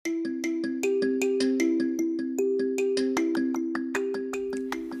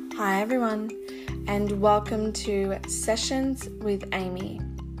Hi everyone, and welcome to Sessions with Amy.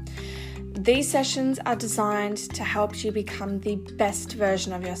 These sessions are designed to help you become the best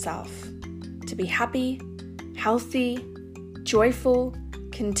version of yourself, to be happy, healthy, joyful,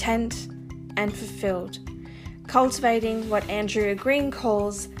 content, and fulfilled, cultivating what Andrea Green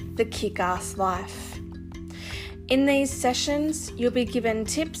calls the kick-ass life. In these sessions, you'll be given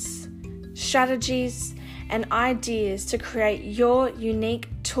tips, strategies, and ideas to create your unique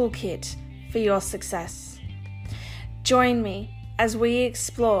toolkit for your success. Join me as we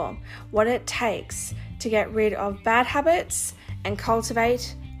explore what it takes to get rid of bad habits and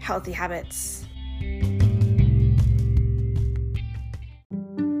cultivate healthy habits.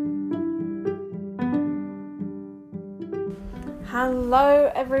 Hello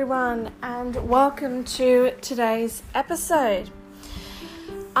everyone, and welcome to today's episode.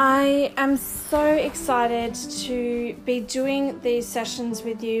 I am so excited to be doing these sessions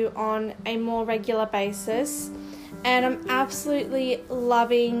with you on a more regular basis, and I'm absolutely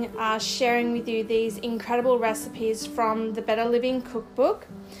loving sharing with you these incredible recipes from the Better Living Cookbook.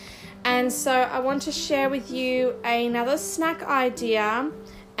 And so I want to share with you another snack idea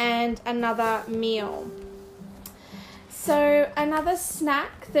and another meal. So another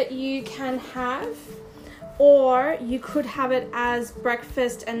snack that you can have, or you could have it as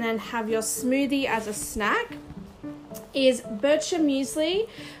breakfast and then have your smoothie as a snack, is Bircher muesli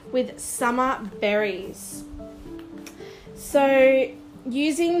with summer berries. So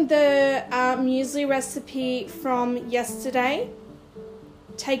using the muesli recipe from yesterday,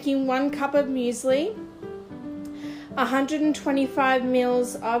 taking 1 cup of muesli, 125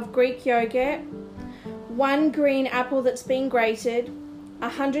 mils of Greek yogurt, 1 green apple that's been grated,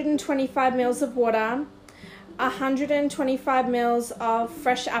 125 mils of water, 125 mils of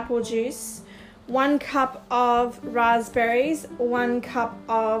fresh apple juice, 1 cup of raspberries, 1 cup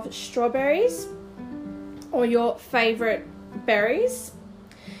of strawberries, or your favorite berries.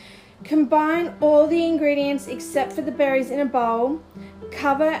 Combine all the ingredients except for the berries in a bowl,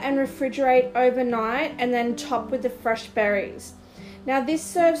 cover and refrigerate overnight, and then top with the fresh berries. Now this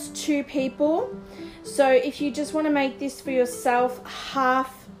serves 2 people, so if you just want to make this for yourself,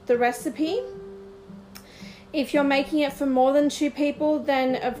 half the recipe. If you're making it for more than 2 people,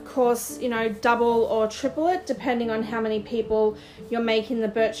 then of course, double or triple it, depending on how many people you're making the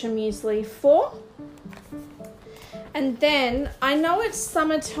Bircher muesli for. And then, I know it's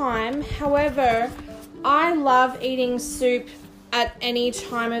summertime, however, I love eating soup at any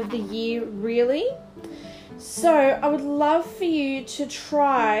time of the year, really. So I would love for you to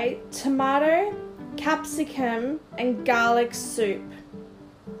try tomato, capsicum, and garlic soup.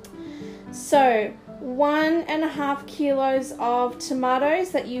 So 1.5 kilos of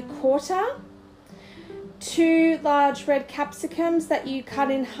tomatoes that you quarter, 2 large red capsicums that you cut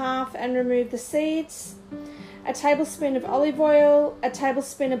in half and remove the seeds, a tablespoon of olive oil, a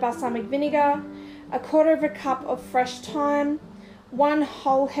tablespoon of balsamic vinegar, 1/4 cup of fresh thyme, 1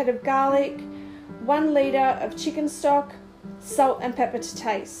 whole head of garlic, 1 litre of chicken stock, salt and pepper to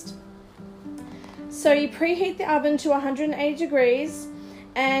taste. So you preheat the oven to 180 degrees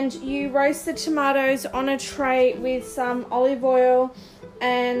and you roast the tomatoes on a tray with some olive oil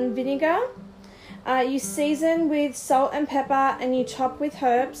and vinegar. You season with salt and pepper and you top with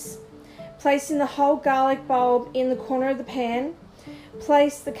herbs. Placing the whole garlic bulb in the corner of the pan.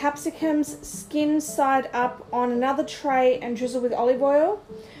 Place the capsicums skin side up on another tray and drizzle with olive oil.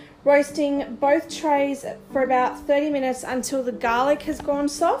 Roasting both trays for about 30 minutes until the garlic has gone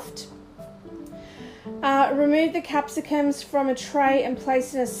soft. Remove the capsicums from a tray and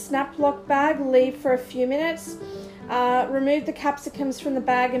place in a snap lock bag. Leave for a few minutes. Remove the capsicums from the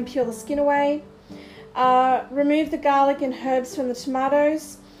bag and peel the skin away. Remove the garlic and herbs from the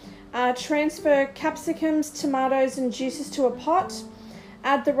tomatoes. Transfer capsicums, tomatoes, and juices to a pot.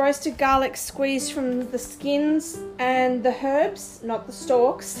 Add the roasted garlic squeezed from the skins and the herbs, not the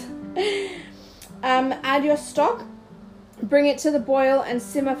stalks. Add your stock. Bring it to the boil and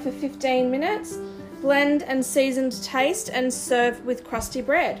simmer for 15 minutes. Blend and season to taste and serve with crusty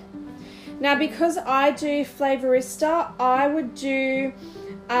bread. Now, because I do Flavorista, I would do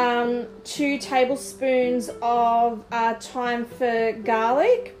 2 tablespoons of thyme for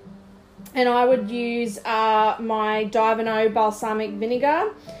garlic, and I would use my Diavonneau balsamic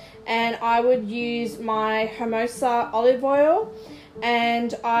vinegar, and I would use my Hermosa olive oil,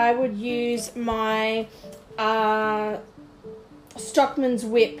 and I would use my Stockman's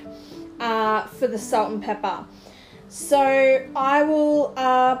Whip for the salt and pepper. So I will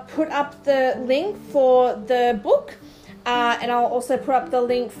put up the link for the book And I'll also put up the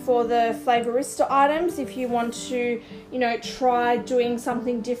link for the Flavorista items if you want to, try doing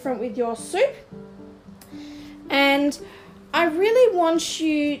something different with your soup. And I really want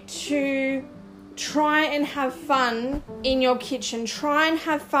you to try and have fun in your kitchen. Try and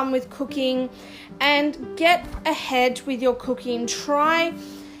have fun with cooking and get ahead with your cooking. Try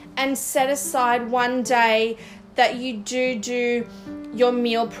and set aside one day that you do your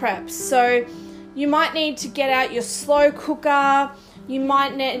meal prep. So you might need to get out your slow cooker. You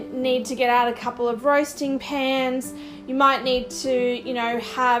might need to get out a couple of roasting pans. You might need to,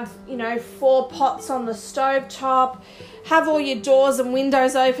 have, 4 pots on the stove top. Have all your doors and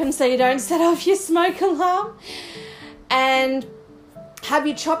windows open so you don't set off your smoke alarm. And have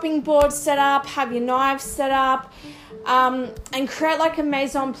your chopping board set up, have your knives set up, and create like a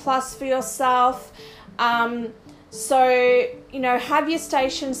Maison Plus for yourself. So, have your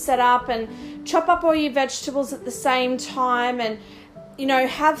station set up and chop up all your vegetables at the same time and,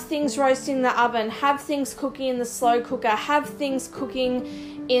 have things roasting in the oven, have things cooking in the slow cooker, have things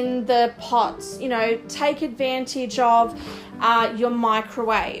cooking in the pots. Take advantage of your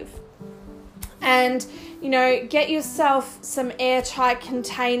microwave. And, get yourself some airtight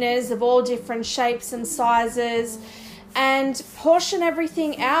containers of all different shapes and sizes and portion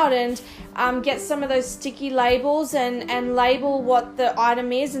everything out and get some of those sticky labels and label what the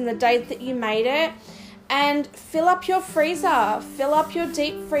item is and the date that you made it. And fill up your freezer, fill up your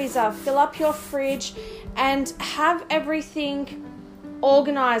deep freezer, fill up your fridge and have everything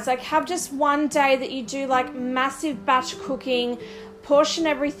organized. Like have just one day that you do like massive batch cooking, portion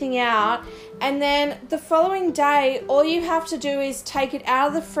everything out, and then the following day all you have to do is take it out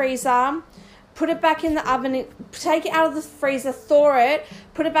of the freezer, put it back in the oven, take it out of the freezer, thaw it,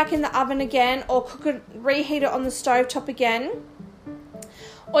 put it back in the oven again, or cook it, reheat it on the stovetop again.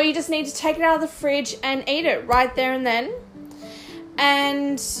 Or you just need to take it out of the fridge and eat it right there and then.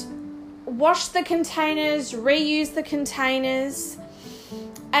 And wash the containers, reuse the containers,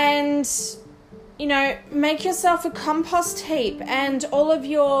 and, make yourself a compost heap and all of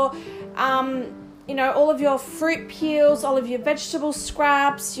your, all of your fruit peels, all of your vegetable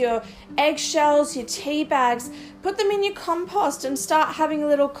scraps, your eggshells, your tea bags, put them in your compost and start having a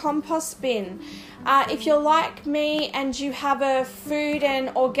little compost bin. If you're like me and you have a food and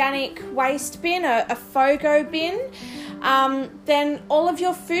organic waste bin, a FOGO bin, then all of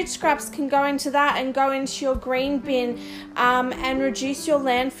your food scraps can go into that and go into your green bin and reduce your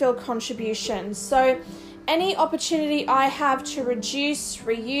landfill contribution. So any opportunity I have to reduce,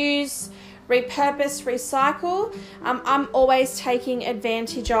 reuse, repurpose, recycle, I'm always taking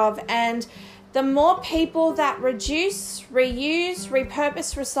advantage of. And the more people that reduce, reuse,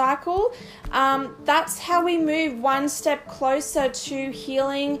 repurpose, recycle, that's how we move one step closer to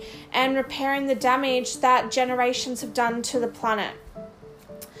healing and repairing the damage that generations have done to the planet.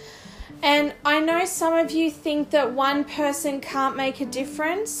 And I know some of you think that one person can't make a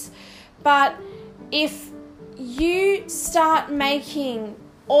difference, but if you start making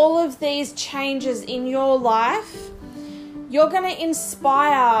all of these changes in your life, you're going to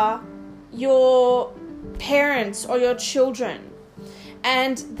inspire your parents or your children,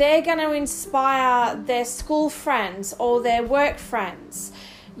 and they're going to inspire their school friends or their work friends.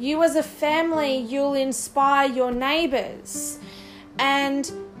 You as a family, you'll inspire your neighbors.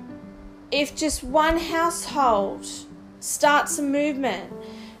 And if just one household starts a movement,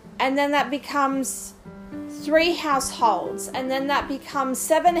 and then that becomes 3 households, and then that becomes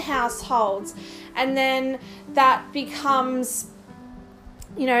 7 households, and then that becomes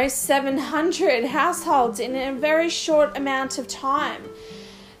 700 households in a very short amount of time.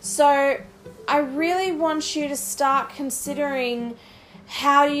 So I really want you to start considering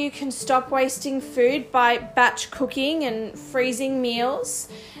how you can stop wasting food by batch cooking and freezing meals,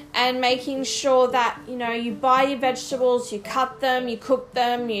 and making sure that you buy your vegetables, you cut them, you cook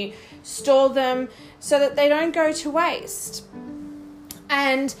them, you store them so that they don't go to waste.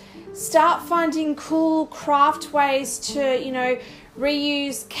 And start finding cool craft ways to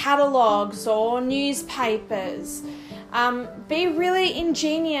reuse catalogs or newspapers. Be really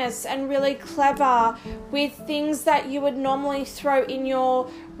ingenious and really clever with things that you would normally throw in your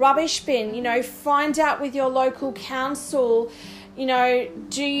rubbish bin. Find out with your local council,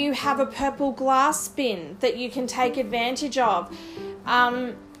 do you have a purple glass bin that you can take advantage of?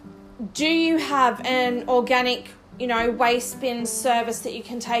 Do you have an organic, waste bin service that you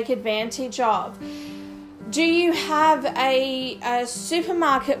can take advantage of? Do you have a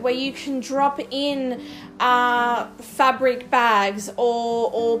supermarket where you can drop in fabric bags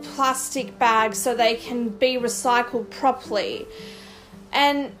or plastic bags so they can be recycled properly?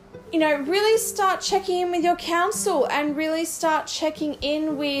 And really start checking in with your council and really start checking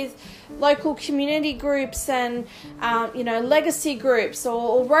in with local community groups and, legacy groups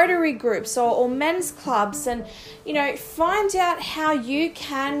or Rotary groups or men's clubs, and, find out how you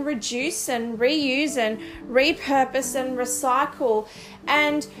can reduce and reuse and repurpose and recycle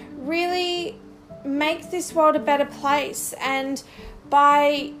and really make this world a better place. And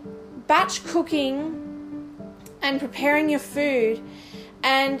by batch cooking and preparing your food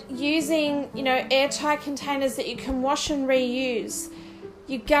and using, airtight containers that you can wash and reuse,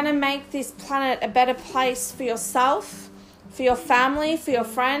 you're going to make this planet a better place for yourself, for your family, for your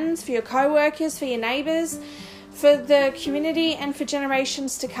friends, for your co-workers, for your neighbours, for the community, and for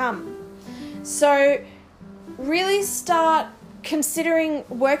generations to come. So really start considering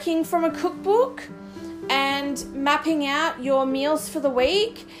working from a cookbook and mapping out your meals for the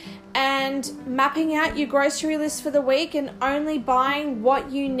week and mapping out your grocery list for the week and only buying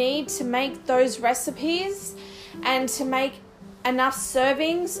what you need to make those recipes and to make enough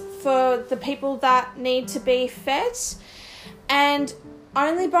servings for the people that need to be fed, and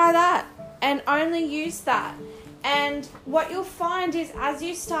only buy that and only use that. And what you'll find is, as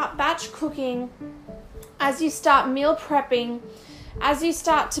you start batch cooking, as you start meal prepping, as you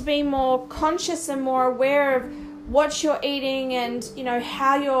start to be more conscious and more aware of what you're eating and,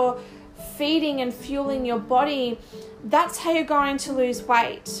 how you're feeding and fueling your body, that's how you're going to lose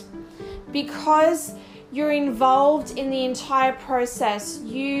weight. Because you're involved in the entire process.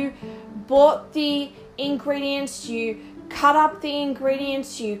 You bought the ingredients, you cut up the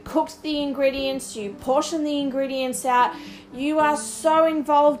ingredients, you cooked the ingredients, you portioned the ingredients out. You are so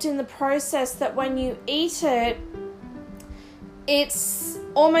involved in the process that when you eat it, it's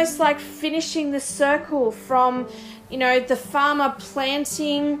almost like finishing the circle from, the farmer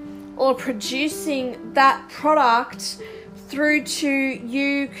planting or producing that product through to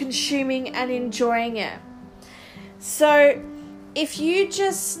you consuming and enjoying it. So if you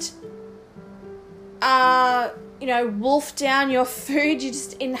just, wolf down your food, you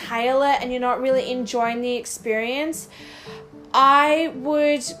just inhale it and you're not really enjoying the experience, I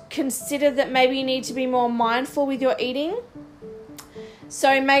would consider that maybe you need to be more mindful with your eating.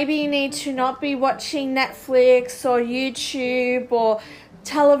 So maybe you need to not be watching Netflix or YouTube or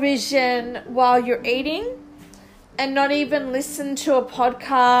television while you're eating, and not even listen to a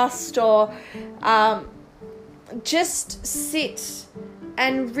podcast, or just sit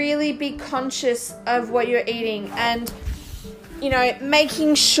and really be conscious of what you're eating. And,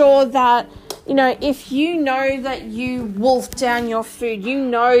 making sure that, if you know that you wolf down your food,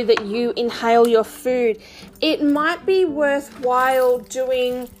 that you inhale your food, it might be worthwhile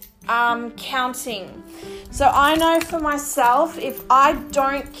doing counting. So I know for myself, if I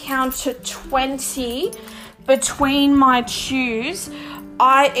don't count to 20 between my chews,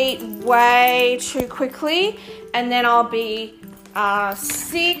 I eat way too quickly, and then I'll be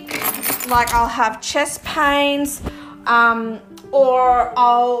sick, like I'll have chest pains, or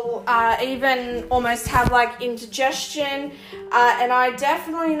I'll even almost have like indigestion, and I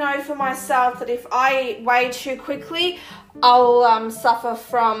definitely know for myself that if I eat way too quickly, I'll suffer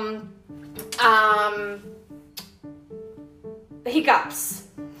from hiccups.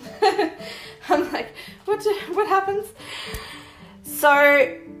 I'm like, what happens?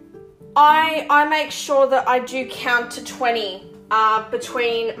 So I make sure that I do count to 20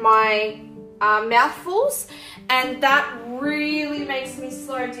 between my mouthfuls, and that really makes me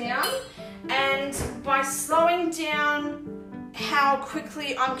slow down. And by slowing down how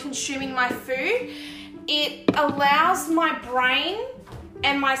quickly I'm consuming my food, it allows my brain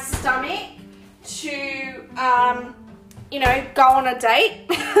and my stomach to go on a date.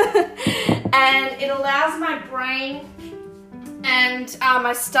 And it allows my brain and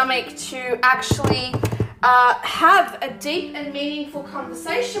my stomach to actually have a deep and meaningful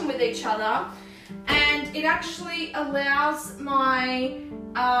conversation with each other. And it actually allows my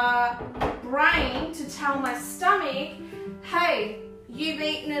brain to tell my stomach, hey, you've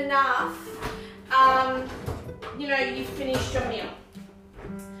eaten enough, you've finished your meal.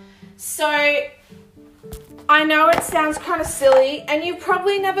 So I know it sounds kind of silly, and you've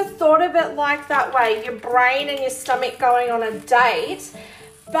probably never thought of it like that way, your brain and your stomach going on a date,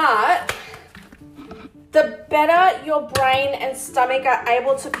 but the better your brain and stomach are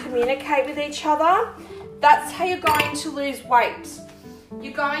able to communicate with each other, that's how you're going to lose weight.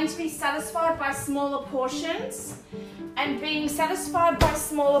 You're going to be satisfied by smaller portions, and being satisfied by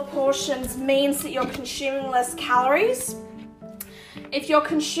smaller portions means that you're consuming less calories. If you're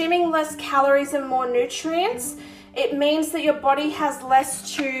consuming less calories and more nutrients, it means that your body has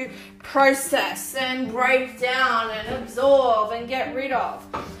less to process and break down and absorb and get rid of.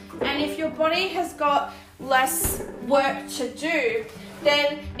 And if your body has got less work to do,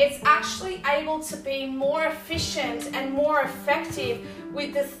 then it's actually able to be more efficient and more effective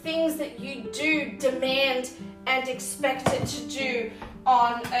with the things that you do demand and expect it to do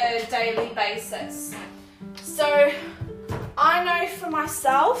on a daily basis. So I know for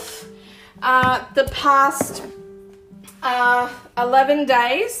myself, the past 11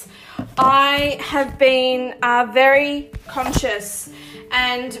 days, I have been very conscious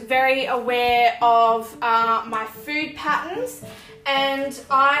and very aware of my food patterns, and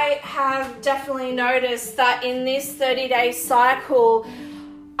I have definitely noticed that in this 30-day cycle,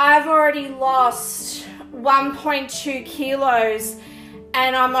 I've already lost 1.2 kilos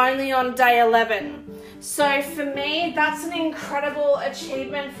and I'm only on day 11. So for me, that's an incredible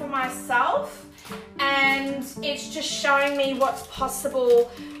achievement for myself, and it's just showing me what's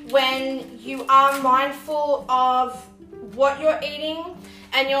possible when you are mindful of what you're eating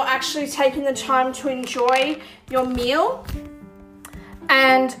and you're actually taking the time to enjoy your meal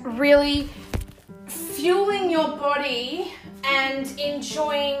and really fueling your body and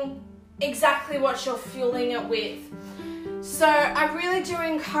enjoying exactly what you're fueling it with. So I really do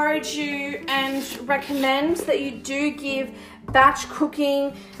encourage you and recommend that you do give batch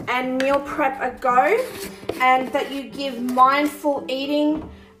cooking and meal prep a go, and that you give mindful eating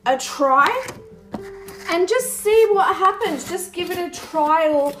a try, and just see what happens. Just give it a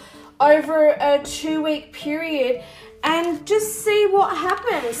trial over a 2-week period and just see what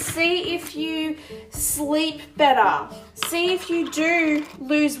happens. See if you sleep better. See if you do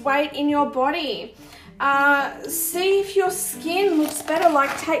lose weight in your body. See if your skin looks better,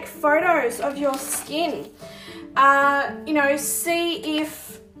 like take photos of your skin. See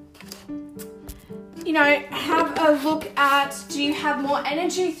if, have a look at, do you have more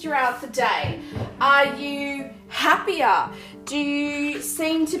energy throughout the day? Are you happier? Do you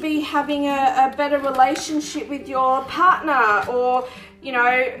seem to be having a better relationship with your partner, or,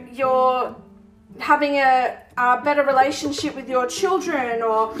 you're having a better relationship with your children,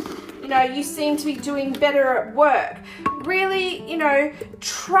 or, you seem to be doing better at work? Really,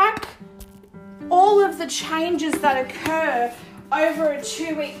 track all of the changes that occur over a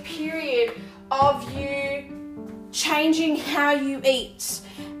 2-week period of you changing how you eat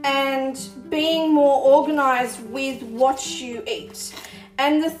and being more organized with what you eat.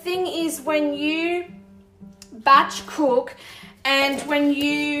 And the thing is, when you batch cook and when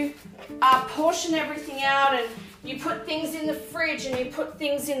you portion everything out and you put things in the fridge and you put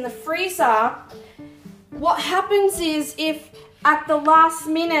things in the freezer, what happens is, if at the last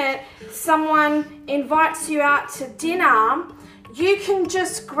minute someone invites you out to dinner, you can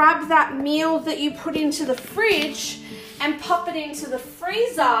just grab that meal that you put into the fridge and pop it into the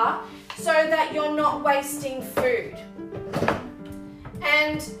freezer so that you're not wasting food.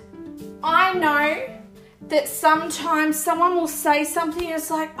 And I know that sometimes someone will say something and it's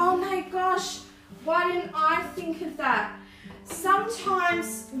like, oh my gosh, why didn't I think of that?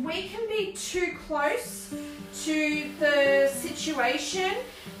 Sometimes we can be too close to the situation,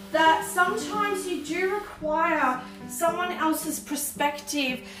 that sometimes you do require someone else's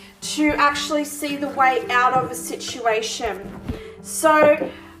perspective to actually see the way out of a situation. So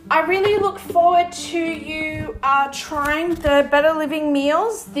I really look forward to you trying the Better Living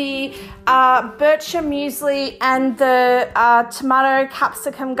meals, the Bircher muesli and the tomato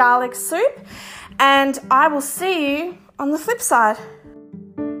capsicum garlic soup, and I will see you on the flip side.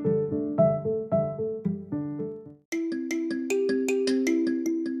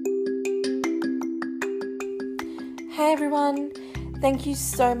 Hey everyone, thank you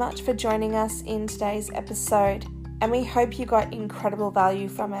so much for joining us in today's episode, and we hope you got incredible value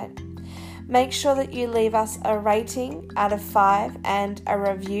from it. Make sure that you leave us a rating out of 5 and a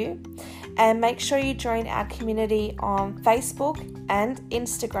review, and make sure you join our community on Facebook and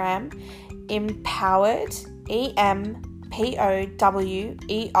Instagram, Empowered, EMPOWERED,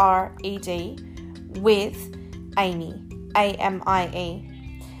 with Amy, AMIE.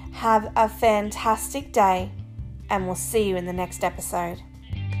 Have a fantastic day, and we'll see you in the next episode.